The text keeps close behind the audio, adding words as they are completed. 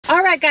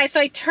right, guys, so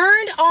I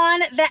turned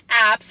on the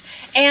apps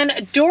and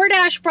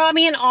DoorDash brought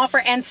me an offer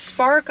and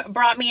Spark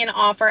brought me an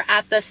offer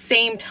at the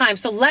same time.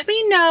 So let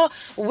me know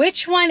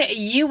which one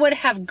you would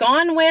have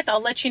gone with. I'll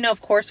let you know,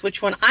 of course,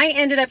 which one I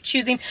ended up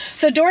choosing.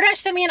 So DoorDash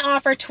sent me an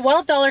offer,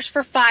 $12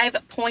 for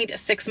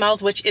 5.6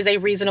 miles, which is a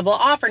reasonable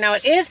offer. Now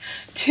it is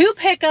 2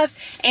 pickups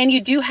and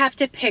you do have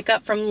to pick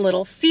up from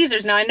Little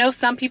Caesars. Now I know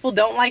some people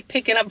don't like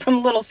picking up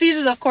from Little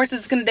Caesars. Of course,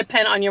 it's going to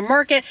depend on your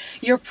market,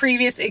 your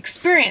previous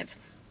experience.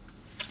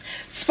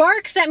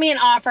 Spark sent me an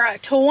offer,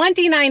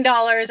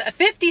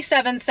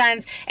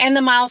 $29.57, and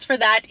the miles for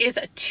that is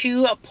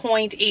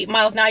 2.8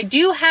 miles. Now I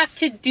do have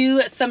to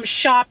do some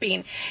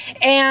shopping,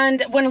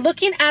 and when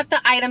looking at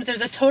the items,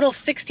 there's a total of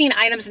 16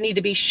 items that need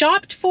to be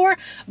shopped for,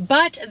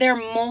 but there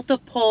are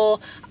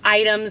multiple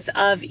items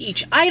of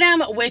each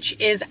item, which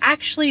is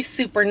actually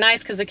super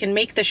nice because it can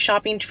make the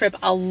shopping trip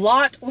a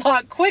lot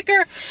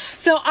quicker.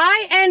 So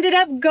I ended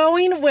up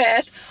going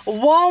with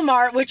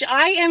Walmart, which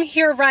I am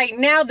here right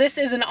now. This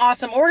is an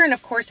awesome order, and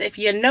of course, if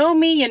you know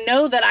me, you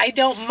know that I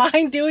don't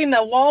mind doing the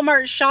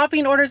Walmart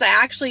shopping orders. I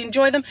actually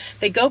enjoy them.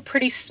 They go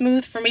pretty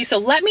smooth for me. So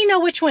let me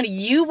know which one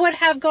you would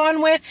have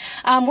gone with.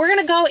 We're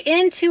gonna go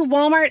into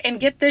Walmart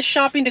and get this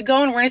shopping to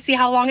go, and we're gonna see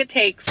how long it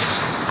takes.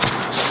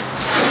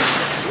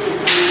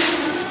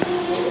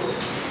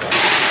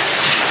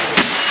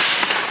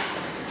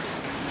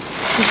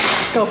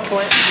 Go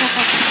for it.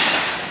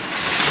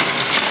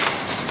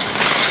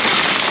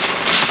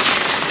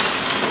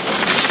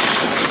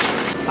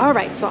 All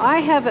right, so I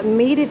have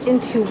made it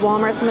into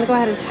Walmart, so I'm gonna go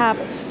ahead and tap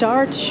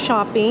start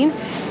shopping,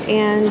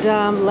 and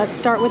let's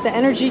start with the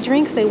energy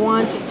drinks. They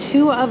want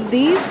 2 of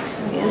these,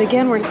 and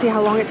again, we're gonna see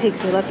how long it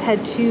takes me. Let's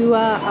head to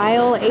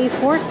aisle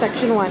A4,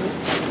 section 1.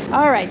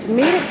 All right,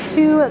 made it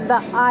to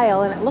the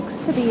aisle, and it looks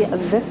to be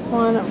this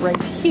one right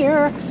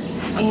here,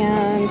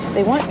 and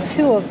they want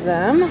 2 of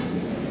them.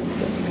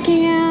 So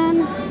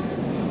scan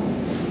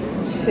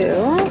 2,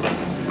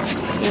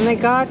 and they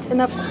got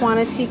enough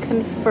quantity,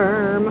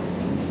 confirm.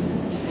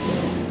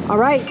 All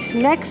right,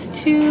 next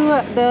to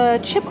the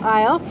chip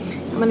aisle,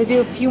 I'm gonna do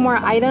a few more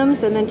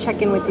items and then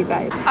check in with you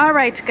guys. All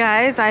right,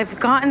 guys, I've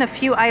gotten a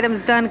few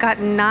items done, got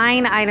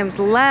 9 items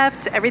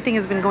left. Everything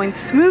has been going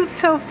smooth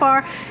so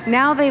far.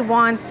 Now they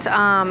want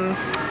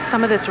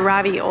some of this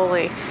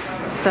ravioli.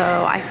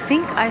 So I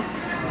think I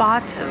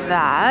spot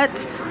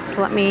that.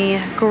 So let me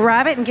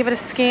grab it and give it a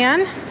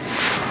scan.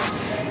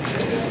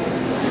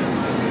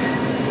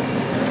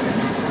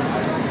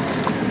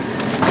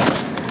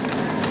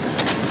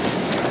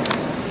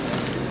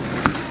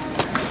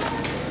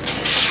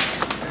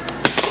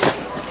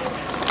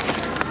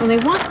 And they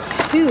want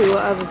 2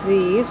 of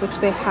these, which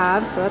they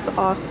have, so that's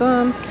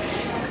awesome.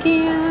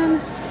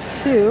 Scan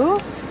 2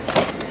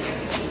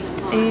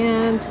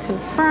 and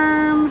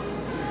confirm.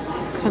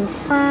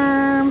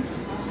 Confirm,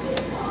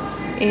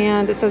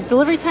 and it says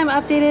delivery time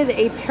updated.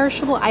 A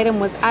perishable item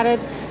was added.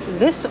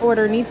 This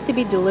order needs to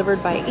be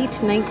delivered by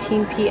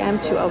 8:19 p.m.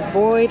 to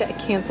avoid a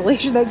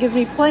cancellation. That gives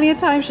me plenty of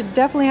time. Should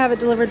definitely have it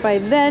delivered by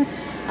then.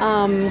 So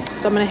I'm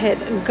gonna hit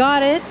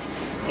got it,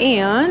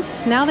 and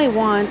now they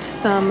want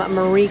some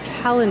Marie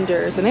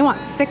calendars, and they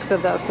want 6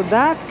 of those, so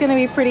that's gonna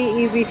be pretty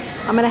easy.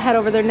 I'm gonna head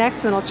over there next,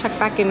 and then I'll check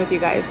back in with you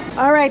guys.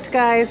 All right,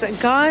 guys,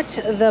 got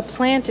the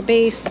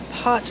plant-based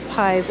pot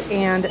pies,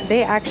 and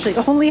they actually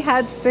only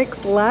had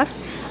 6 left.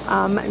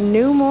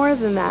 No more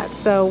than that,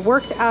 so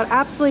worked out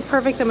absolutely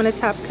perfect. I'm gonna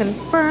tap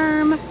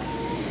confirm,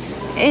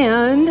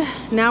 and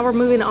now we're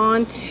moving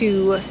on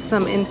to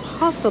some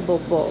Impossible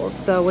Bowls,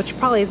 so which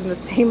probably is in the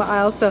same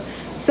aisle. So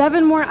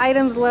 7 more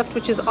items left,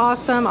 which is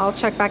awesome. I'll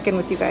check back in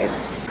with you guys.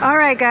 All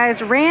right,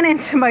 guys, ran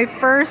into my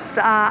first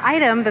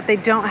item that they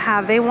don't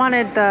have. They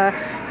wanted the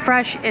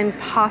Fresh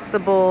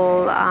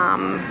Impossible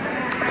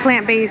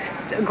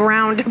plant-based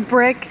ground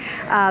brick,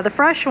 the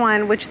fresh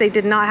one, which they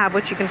did not have,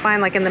 which you can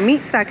find like in the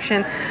meat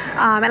section.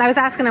 And I was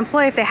asking an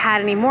employee if they had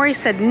any more. He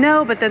said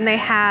no, but then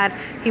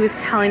he was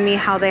telling me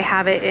how they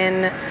have it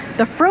in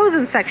the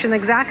frozen section, the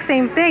exact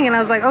same thing. And I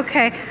was like,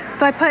 okay.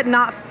 So I put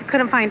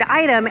couldn't find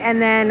item,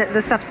 and then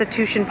the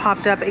substitution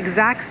popped up,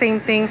 exact same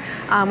thing,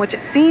 which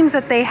it seems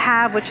that they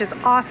have, which is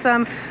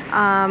awesome.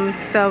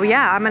 So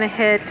yeah, I'm gonna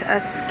hit a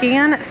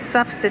scan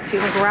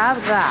substitute and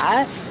grab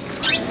that.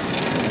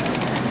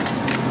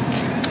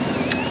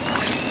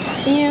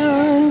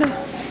 And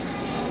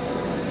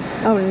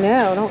oh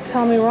no, don't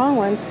tell me wrong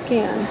one.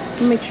 Scan.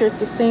 Make sure it's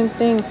the same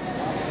thing.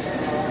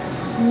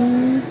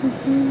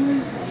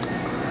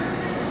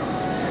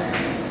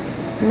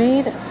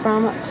 Made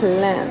from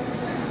plants.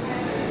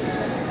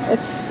 It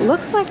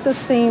looks like the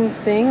same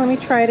thing. Let me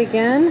try it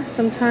again.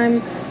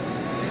 Sometimes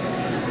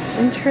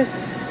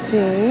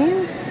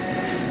interesting.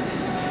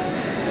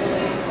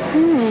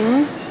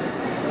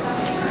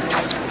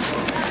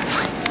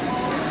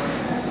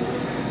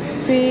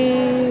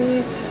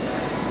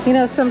 You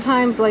know,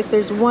 sometimes like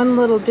there's one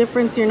little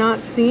difference you're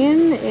not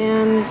seeing,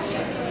 and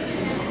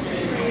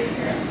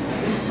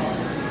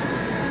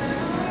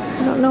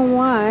I don't know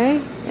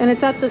why. And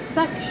it's at the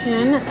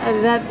section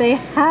that they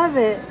have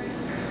it.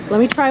 Let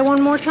me try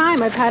one more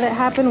time. I've had it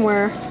happen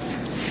where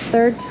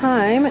Third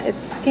time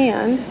it's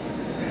scanned,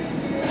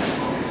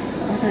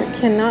 but it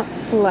cannot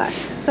select.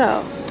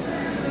 So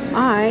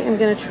I am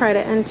going to try to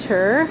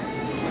enter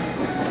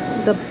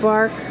the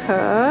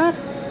barcode.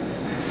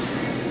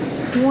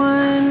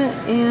 1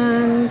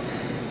 and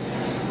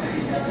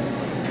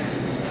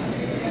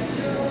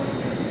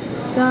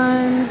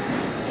done.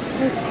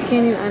 Try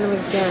scanning item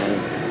again.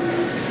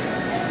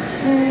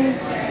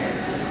 Okay.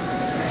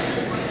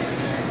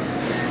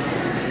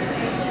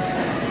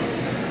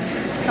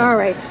 All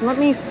right, let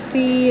me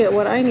see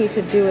what I need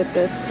to do with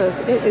this because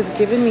it is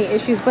giving me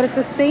issues, but it's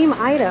the same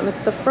item.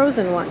 It's the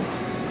frozen one.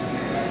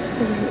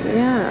 So,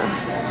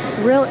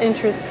 yeah, real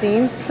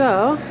interesting.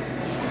 So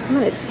I'm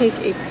going to take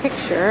a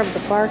picture of the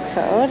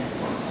barcode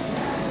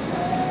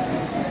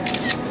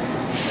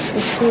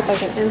and see if I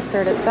can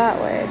insert it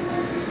that way.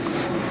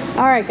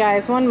 All right,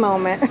 guys, one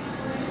moment.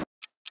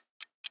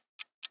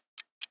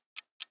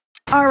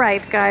 All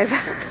right, guys,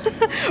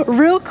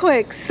 real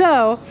quick.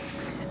 So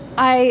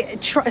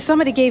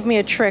somebody gave me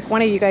a trick.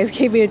 One of you guys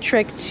gave me a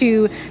trick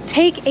to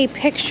take a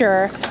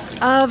picture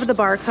of the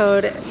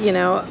barcode, you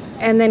know,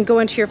 and then go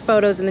into your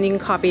photos and then you can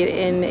copy it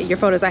in your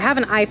photos. I have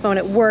an iPhone,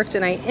 it worked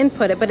and I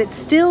input it, but it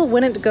still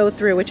wouldn't go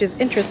through, which is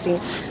interesting.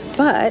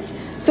 But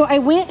so I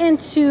went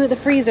into the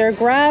freezer,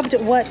 grabbed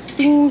what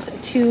seems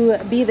to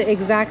be the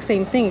exact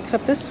same thing,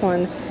 except this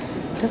one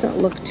doesn't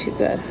look too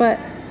good. But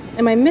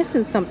am I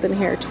missing something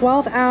here?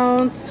 12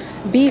 ounce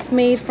beef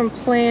made from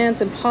plants,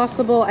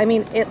 impossible. I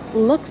mean, it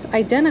looks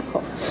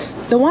identical.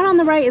 The one on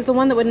the right is the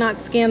one that would not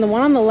scan. The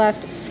one on the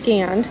left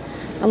scanned,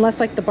 unless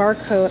like the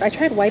barcode. I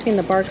tried wiping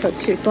the barcode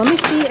too. So let me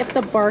see if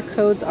the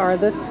barcodes are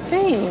the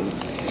same,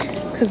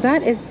 because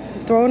that is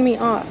throwing me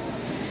off.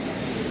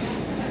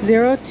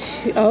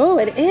 02, oh,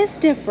 it is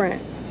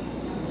different.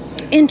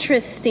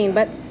 Interesting,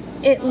 but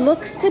it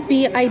looks to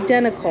be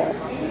identical.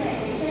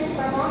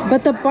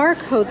 But the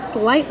barcode's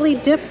slightly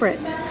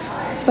different.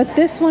 But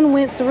this one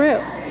went through.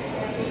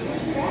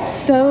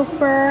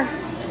 Super,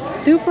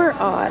 super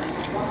odd.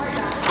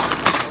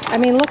 I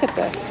mean, look at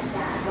this.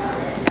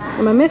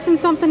 Am I missing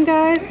something,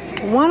 guys?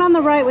 One on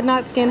the right would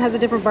not scan, has a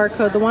different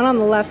barcode. The one on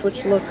the left,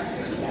 which looks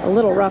a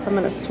little rough, I'm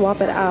gonna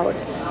swap it out,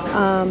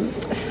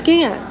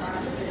 scanned.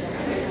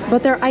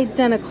 But they're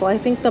identical. I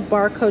think the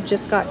barcode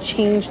just got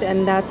changed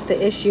and that's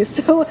the issue.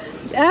 So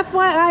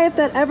FYI, if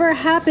that ever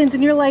happens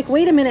and you're like,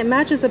 wait a minute, it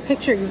matches the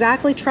picture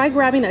exactly, try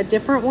grabbing a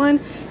different one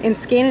and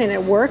scanning, and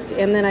it worked.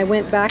 And then I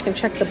went back and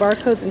checked the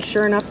barcodes and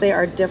sure enough, they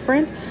are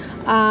different.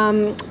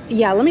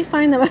 Yeah, let me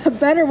find a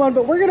better one,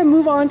 but we're gonna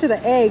move on to the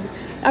eggs.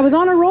 I was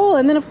on a roll,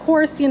 and then of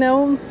course, you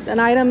know, an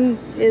item,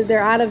 they're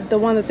out of the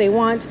one that they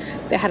want.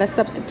 They had a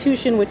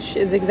substitution, which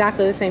is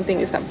exactly the same thing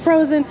except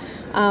frozen,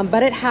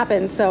 but it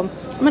happened. So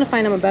I'm gonna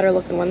find them a better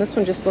looking one. This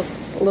one just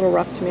looks a little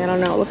rough to me. I don't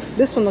know,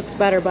 this one looks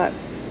better, but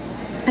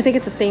I think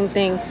it's the same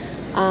thing.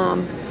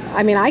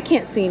 I mean, I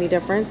can't see any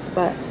difference,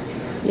 but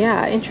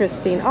yeah,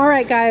 interesting. All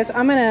right, guys,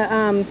 I'm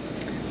gonna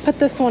put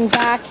this one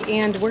back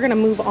and we're gonna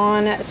move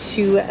on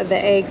to the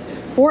eggs.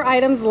 4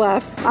 items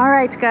left. All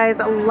right, guys,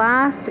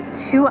 last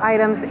 2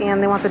 items,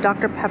 and they want the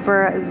Dr.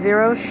 Pepper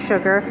 0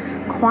 sugar,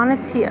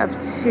 quantity of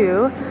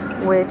 2,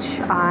 which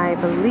I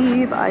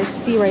believe I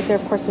see right there.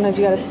 Of course, sometimes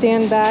you gotta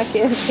stand back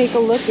and take a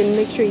look and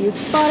make sure you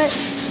spot it.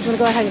 I'm gonna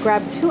go ahead and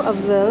grab 2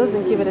 of those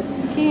and give it a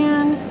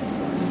scan.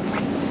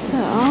 So,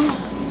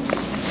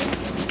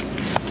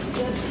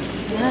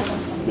 let's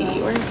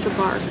see, where's the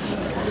barcode?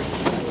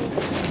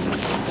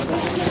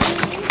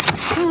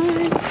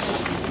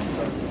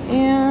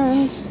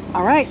 And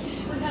all right,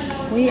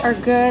 we are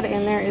good,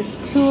 and there is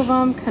 2 of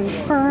them.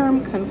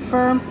 Confirm,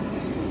 confirm.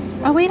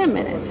 Oh, wait a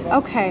minute.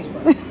 Okay.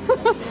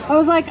 I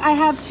was like, I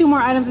have 2 more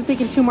items. I'm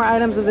thinking 2 more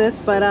items of this,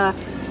 but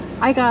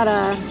I got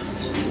a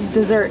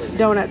dessert,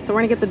 donuts. So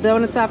we're gonna get the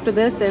donuts after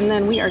this, and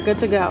then we are good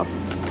to go.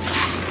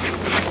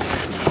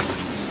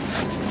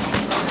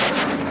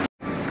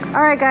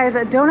 All right, guys,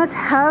 donuts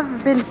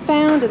have been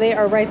found. They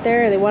are right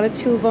there. They wanted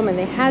 2 of them and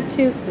they had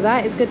 2, so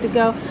that is good to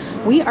go.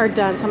 We are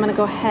done, so I'm gonna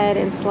go ahead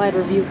and slide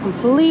review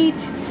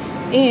complete,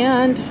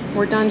 and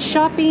we're done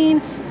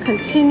shopping.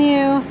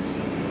 Continue,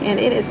 and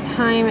it is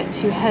time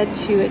to head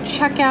to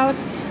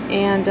checkout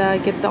and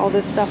get all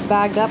this stuff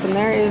bagged up. And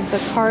there is the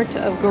cart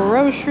of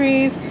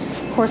groceries.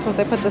 Of course, once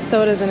I put the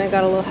sodas in, it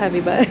got a little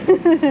heavy, but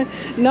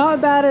not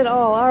bad at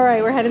all. All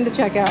right, we're heading to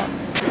checkout.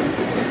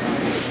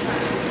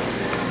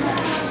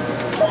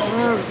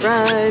 All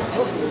right,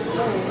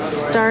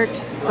 start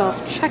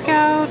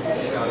self-checkout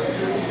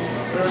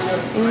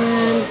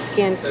and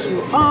scan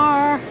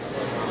QR.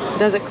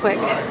 Does it quick.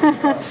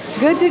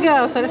 Good to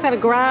go. So I just got to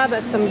grab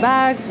some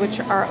bags, which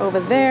are over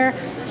there,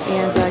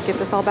 and get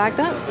this all bagged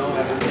up.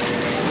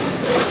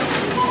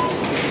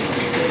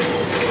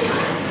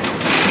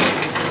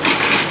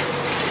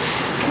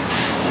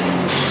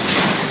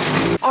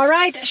 All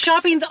right,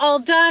 shopping's all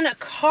done.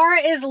 Car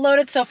is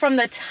loaded. So from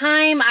the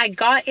time I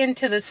got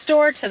into the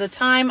store to the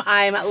time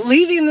I'm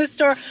leaving the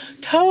store,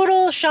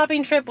 total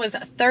shopping trip was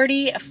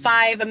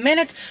 35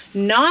 minutes.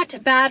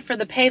 Not bad for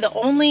the pay. The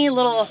only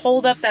little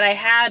holdup that I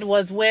had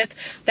was with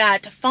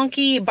that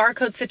funky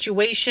barcode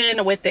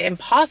situation with the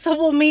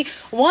Impossible Meat.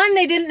 One,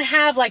 they didn't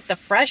have like the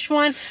fresh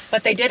one,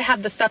 but they did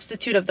have the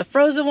substitute of the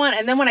frozen one.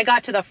 And then when I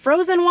got to the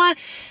frozen one,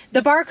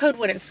 the barcode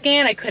wouldn't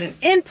scan. I couldn't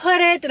input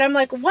it. And I'm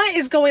like, what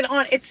is going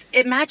on? It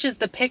matches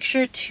the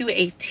picture to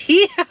a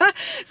T.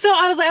 So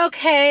I was like,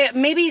 okay,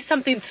 maybe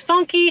something's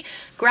funky.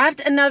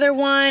 Grabbed another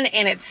one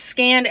and it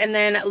scanned, and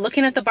then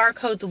looking at the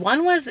barcodes,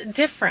 one was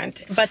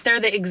different, but they're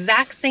the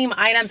exact same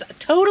items,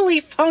 totally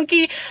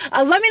funky.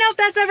 Let me know if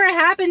that's ever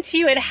happened to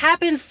you. It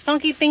happens,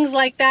 funky things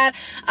like that.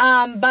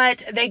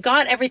 But they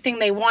got everything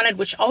they wanted,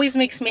 which always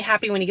makes me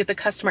happy when you get the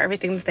customer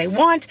everything that they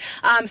want.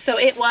 So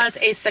it was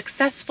a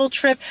successful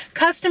trip.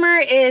 Customer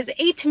is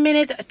 8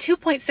 minutes,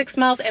 2.6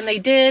 miles, and they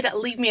did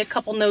leave me a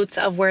couple notes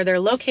of where they're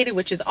located,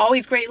 which is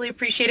always greatly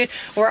appreciated.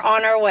 We're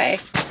on our way.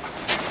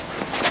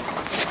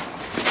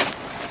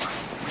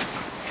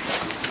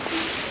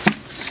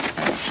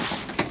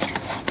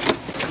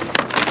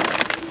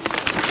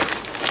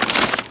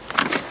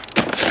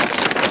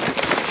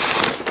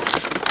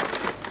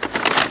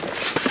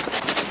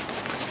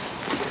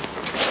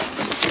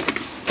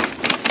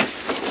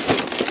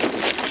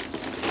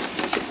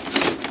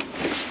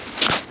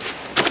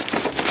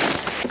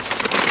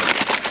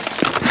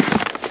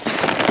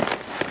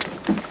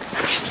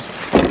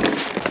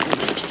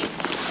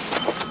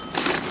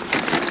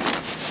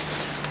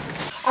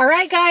 All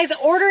right, guys,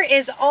 order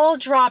is all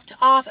dropped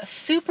off.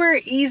 Super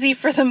easy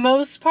for the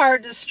most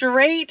part,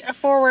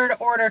 straightforward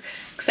order,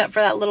 except for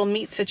that little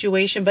meat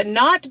situation, but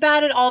not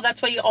bad at all.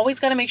 That's why you always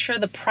got to make sure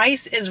the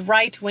price is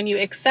right when you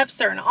accept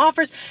certain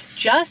offers,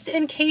 just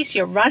in case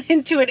you run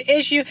into an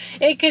issue.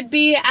 It could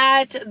be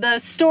at the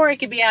store, it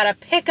could be at a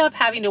pickup,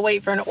 having to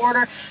wait for an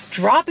order,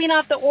 dropping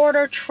off the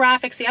order,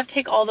 traffic. So you have to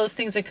take all those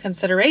things in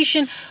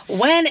consideration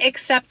when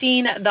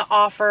accepting the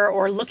offer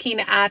or looking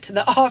at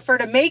the offer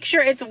to make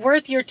sure it's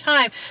worth your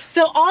time.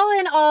 So all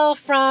in all,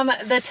 from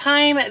the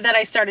time that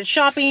I started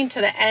shopping to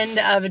the end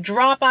of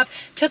drop off,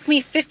 took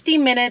me 50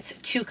 minutes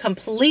to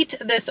complete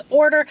this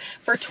order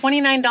for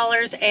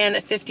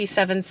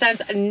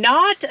 $29.57.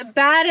 Not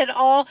bad at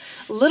all.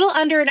 Little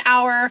under an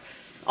hour.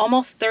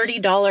 Almost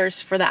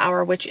 $30 for the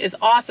hour, which is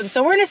awesome.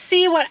 So we're gonna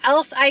see what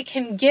else I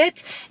can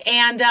get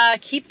and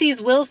keep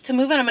these wheels to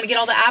moving. I'm gonna get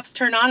all the apps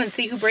turned on and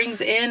see who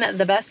brings in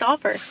the best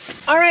offer.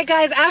 All right,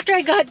 guys, after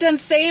I got done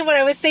saying what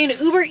I was saying,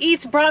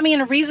 Ubereats brought me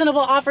in a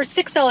reasonable offer,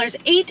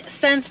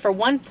 $6.08 for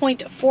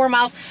 1.4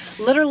 miles,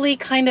 literally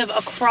kind of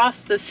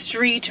across the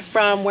street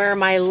from where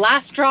my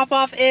last drop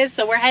off is.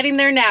 So we're heading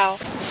there now.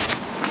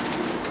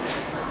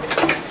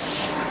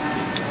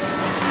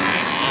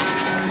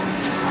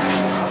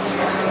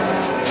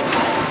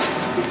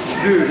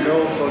 Dude,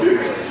 no fucking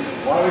way.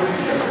 Why would you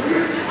come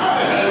here? Hi.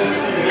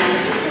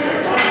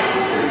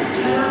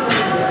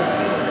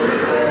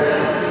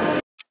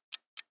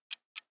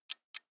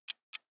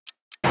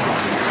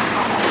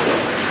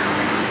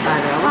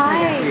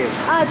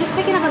 Just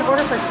picking up an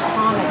order for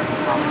Thomas.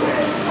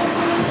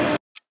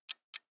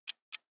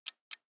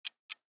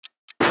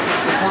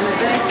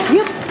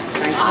 Yep.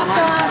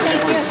 Awesome.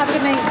 Thank you. Have a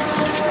good night.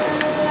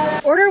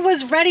 Order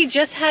was ready,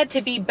 just had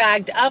to be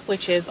bagged up,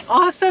 which is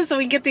awesome. So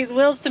we can get these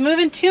wheels to move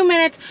in 2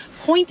 minutes,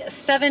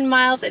 0.7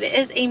 miles. It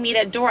is a meet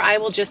at door. I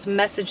will just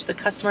message the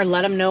customer,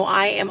 let them know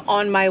I am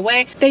on my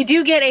way. They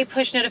do get a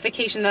push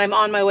notification that I'm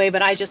on my way,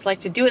 but I just like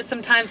to do it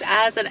sometimes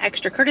as an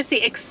extra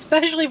courtesy,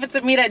 especially if it's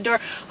a meet at door.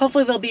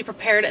 Hopefully they'll be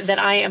prepared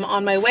that I am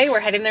on my way. We're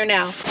heading there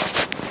now.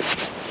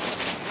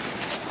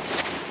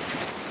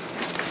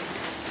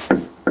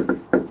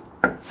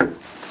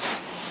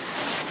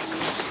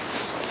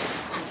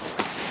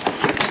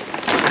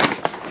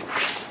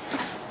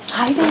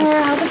 Hi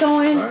there, how's it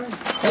going?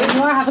 There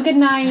you are, have a good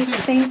night.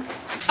 Thanks.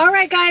 All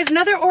right, guys,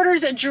 another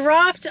order's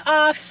dropped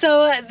off.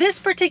 So this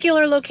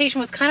particular location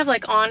was kind of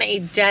like on a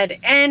dead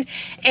end.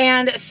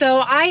 And so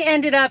I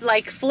ended up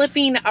like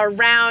flipping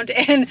around,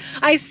 and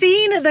I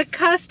seen the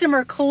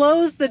customer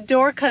close the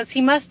door because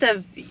he must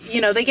have,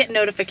 you know, they get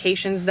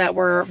notifications that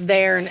we're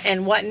there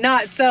and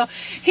whatnot. So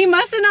he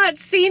must have not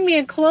seen me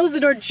and closed the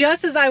door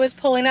just as I was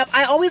pulling up.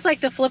 I always like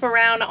to flip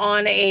around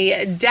on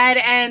a dead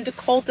end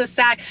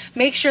cul-de-sac,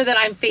 make sure that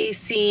I'm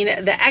facing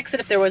the exit.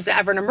 If there was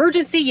ever an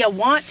emergency, you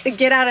want to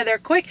get out of there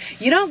quick.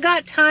 You don't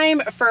got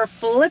time for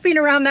flipping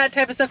around, that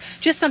type of stuff.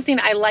 Just something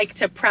I like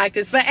to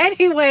practice. But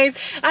anyways,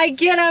 I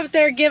get up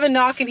there, give a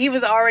knock, and he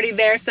was already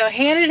there. So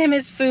handed him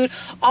his food.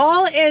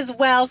 All is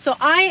well. So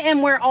I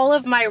am where all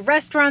of my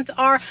restaurants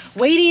are,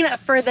 waiting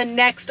for the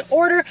next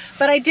order.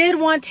 But I did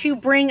want to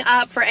bring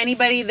up, for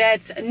anybody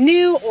that's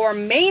new or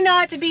may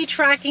not be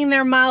tracking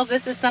their miles,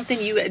 this is something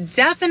you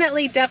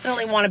definitely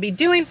want to be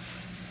doing.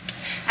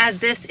 as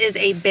this is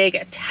a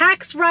big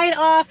tax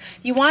write-off.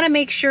 You want to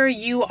make sure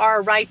you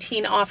are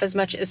writing off as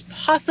much as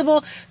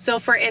possible. So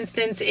for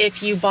instance,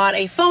 if you bought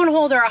a phone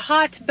holder, a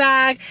hot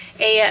bag,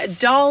 a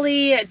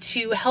dolly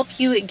to help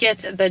you get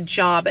the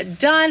job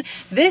done,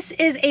 this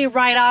is a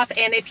write-off.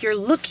 And if you're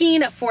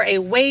looking for a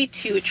way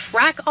to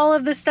track all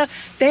of this stuff,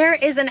 there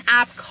is an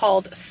app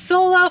called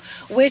Solo,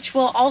 which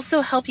will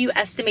also help you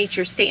estimate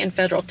your state and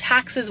federal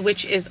taxes,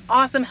 which is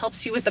awesome.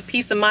 Helps you with the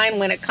peace of mind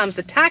when it comes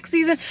to tax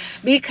season,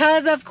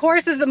 because of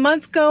course, as the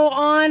months go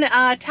on,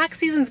 tax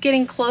season's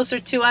getting closer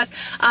to us.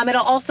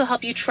 It'll also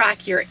help you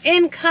track your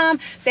income.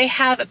 They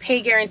have a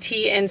pay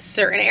guarantee in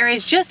certain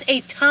areas. Just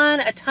a ton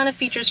of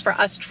features for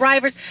us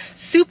drivers.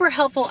 Super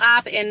helpful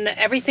app, and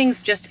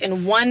everything's just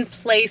in one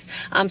place,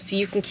 so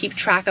you can keep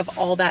track of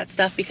all that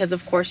stuff, because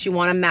of course you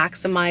want to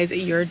maximize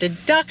your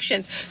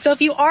deductions. So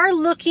if you are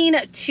looking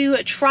to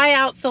try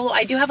out Solo,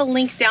 I do have a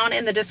link down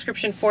in the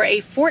description for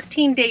a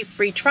 14-day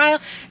free trial.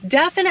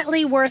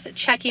 Definitely worth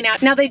checking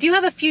out. Now, they do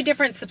have a few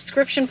different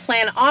subscription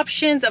plan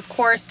options, of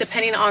course,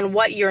 depending on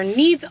what your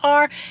needs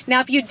are.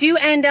 Now, if you do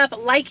end up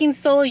liking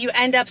Solo, you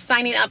end up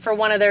signing up for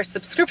one of their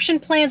subscription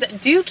plans,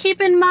 do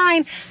keep in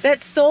mind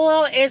that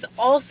Solo is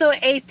also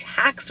a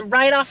tax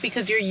write-off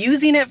because you're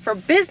using it for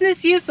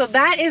business use. So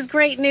that is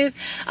great news.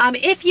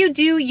 If you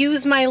do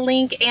use my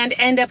link and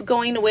end up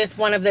going with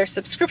one of their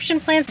subscription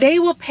plans, they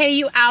will pay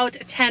you out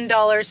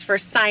 $10 for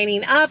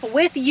signing up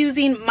with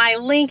using my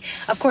link.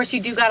 Of course, you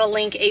do got to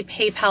link a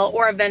PayPal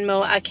or a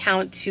Venmo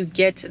account to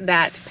get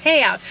that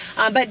payout.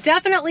 But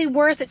definitely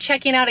worth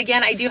checking out.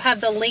 Again, I do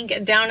have the link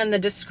down in the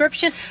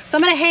description. So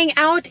I'm going to hang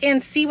out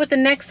and see what the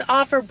next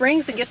offer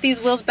brings and get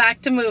these wheels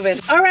back to moving.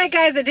 All right,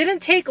 guys, it didn't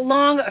take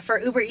long for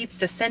Uber Eats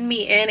to send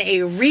me in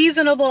a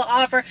reasonable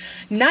offer.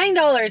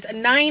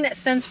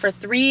 $9.09 for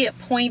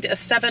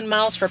 3.7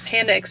 miles for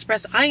Panda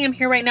Express. I am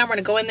here right now. We're going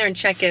to go in there and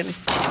check in.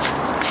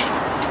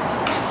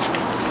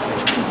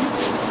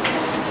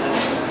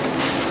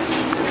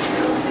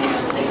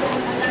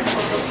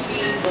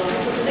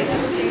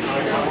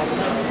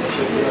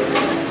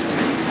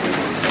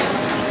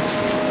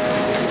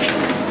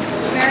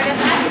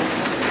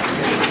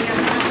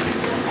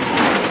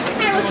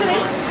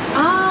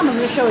 I'm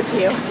going to show it to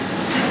you.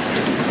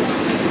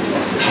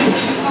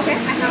 Okay,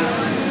 I have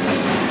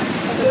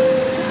it.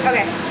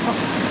 Okay.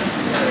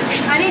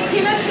 I need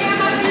Tina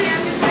Sam on the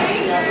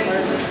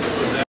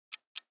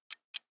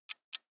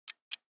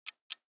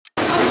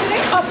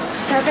Oh,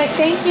 perfect.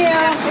 Thank you.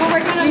 We're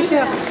working on you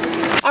too.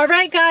 All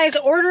right, guys,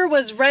 order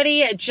was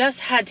ready. It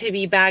just had to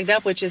be bagged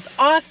up, which is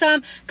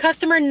awesome.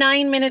 Customer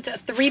 9 minutes,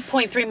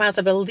 3.3 miles.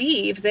 I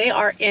believe they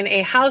are in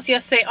a house.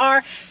 Yes, they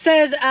are.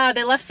 Says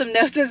they left some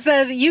notes. It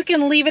says you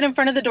can leave it in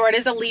front of the door. It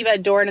is a leave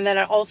at door. And then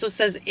it also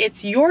says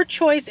it's your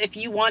choice if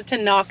you want to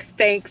knock.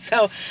 Thanks.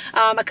 So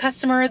a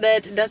customer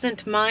that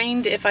doesn't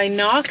mind if I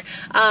knock.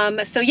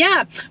 So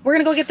yeah, we're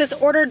going to go get this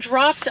order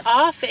dropped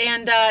off,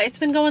 and it's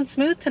been going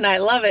smooth tonight.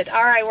 Love it.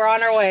 All right, we're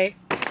on our way.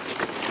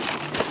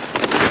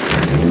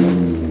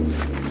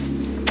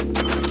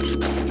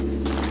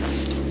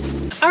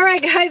 All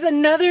right, guys,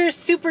 another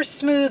super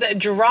smooth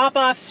drop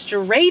off,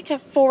 straight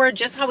forward,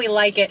 just how we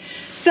like it.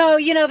 So,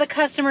 you know, the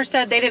customer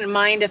said they didn't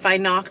mind if I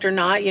knocked or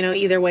not, you know,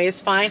 either way is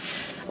fine.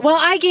 Well,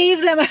 I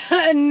gave them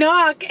a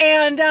knock,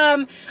 and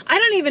I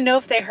don't even know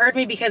if they heard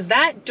me, because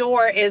that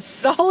door is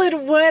solid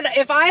wood.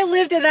 If I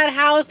lived in that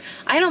house,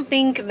 I don't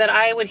think that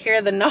I would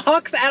hear the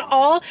knocks at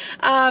all.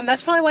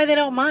 That's probably why they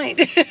don't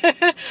mind.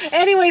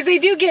 Anyways, they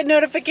do get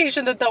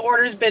notification that the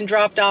order's been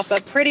dropped off,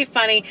 but pretty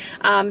funny.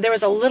 There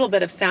was a little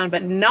bit of sound,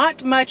 but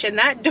not much, and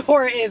that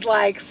door is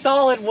like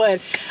solid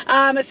wood.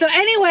 So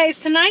anyways,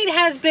 tonight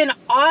has been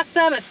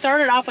awesome. It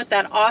started off with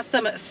that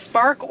awesome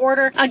Spark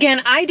order.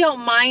 Again, I don't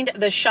mind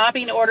the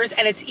shopping orders,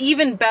 and it's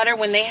even better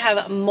when they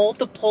have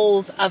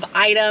multiples of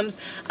items.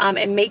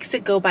 It makes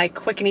it go by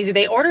quick and easy.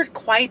 They ordered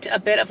quite a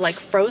bit of like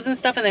frozen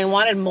stuff, and they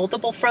wanted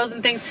multiple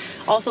frozen things.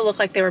 Also looked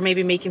like they were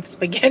maybe making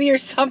spaghetti or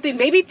something,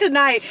 maybe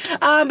tonight.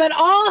 But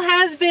all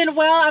has been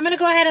well. I'm gonna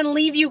go ahead and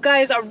leave you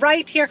guys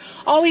right here.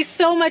 Always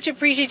so much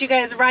appreciate you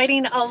guys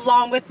riding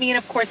along with me, and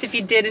of course, if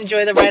you did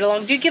enjoy the ride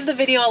along, do give the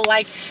video a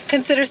like,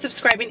 consider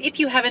subscribing if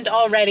you haven't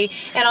already,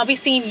 and I'll be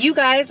seeing you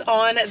guys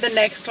on the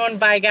next one.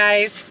 Bye,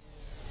 guys.